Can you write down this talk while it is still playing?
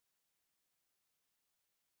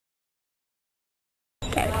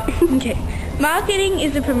Okay. Okay. Marketing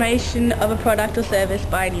is the promotion of a product or service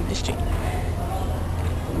by an industry.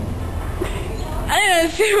 I don't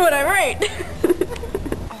understand what I wrote.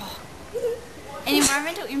 An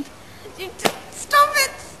environmental Stop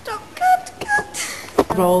it! Stop!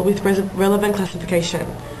 Cut! Role with relevant classification.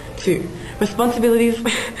 2. Responsibilities.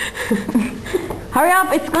 Hurry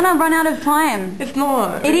up, it's gonna run out of time. It's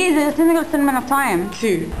not. It is, it's only got a certain amount of time.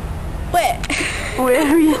 2. Where? Where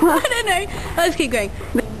are you? I don't know. Let's keep going.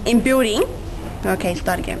 In building. Okay,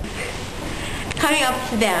 start again. Coming up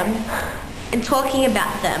to them and talking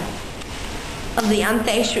about them. Of the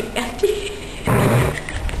unsafe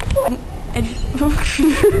And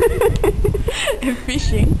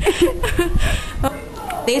fishing.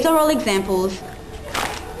 These are all examples.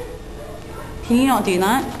 Can you not do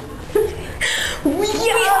that?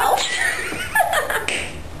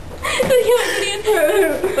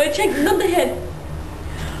 Wait, check, not the head.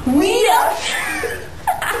 Wait.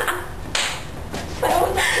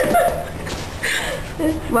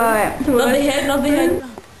 Not the head, not the head.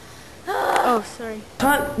 Oh, sorry.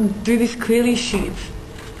 Can't do this clearly, sheets.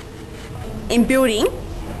 In building.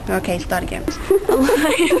 Okay, start again.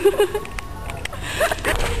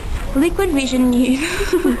 Liquid vision used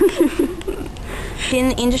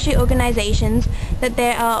in industry organisations that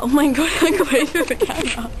there are. Oh my god, I got over the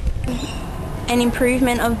camera. An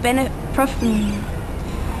improvement of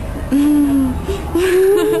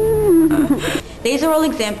These are all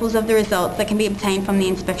examples of the results that can be obtained from the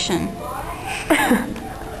inspection.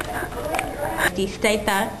 Do you state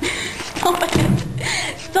that? Stop it.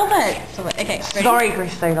 Stop it. Stop it. Okay. Ready? Sorry,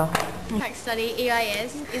 Christina. Impact study,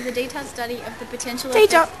 EIS, is a detailed study of the potential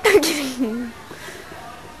Teacher, effects... I'm kidding.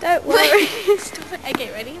 Don't worry. Stop it.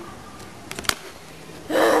 Okay, ready?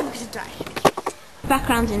 I'm gonna die.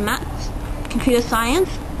 Backgrounds in maths, computer science,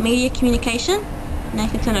 media communication. Now you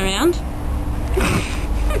can turn around.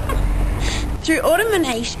 Through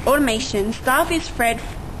automation, staff is freed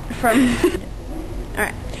from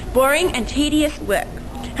boring and tedious work.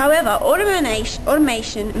 However,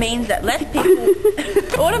 automation means that less people...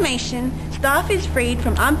 staff is freed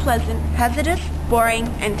from unpleasant, hazardous, boring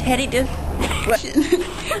and tedious work.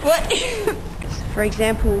 What? For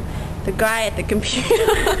example, the guy at the computer...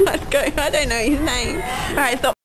 I don't know his name. Alright, stop.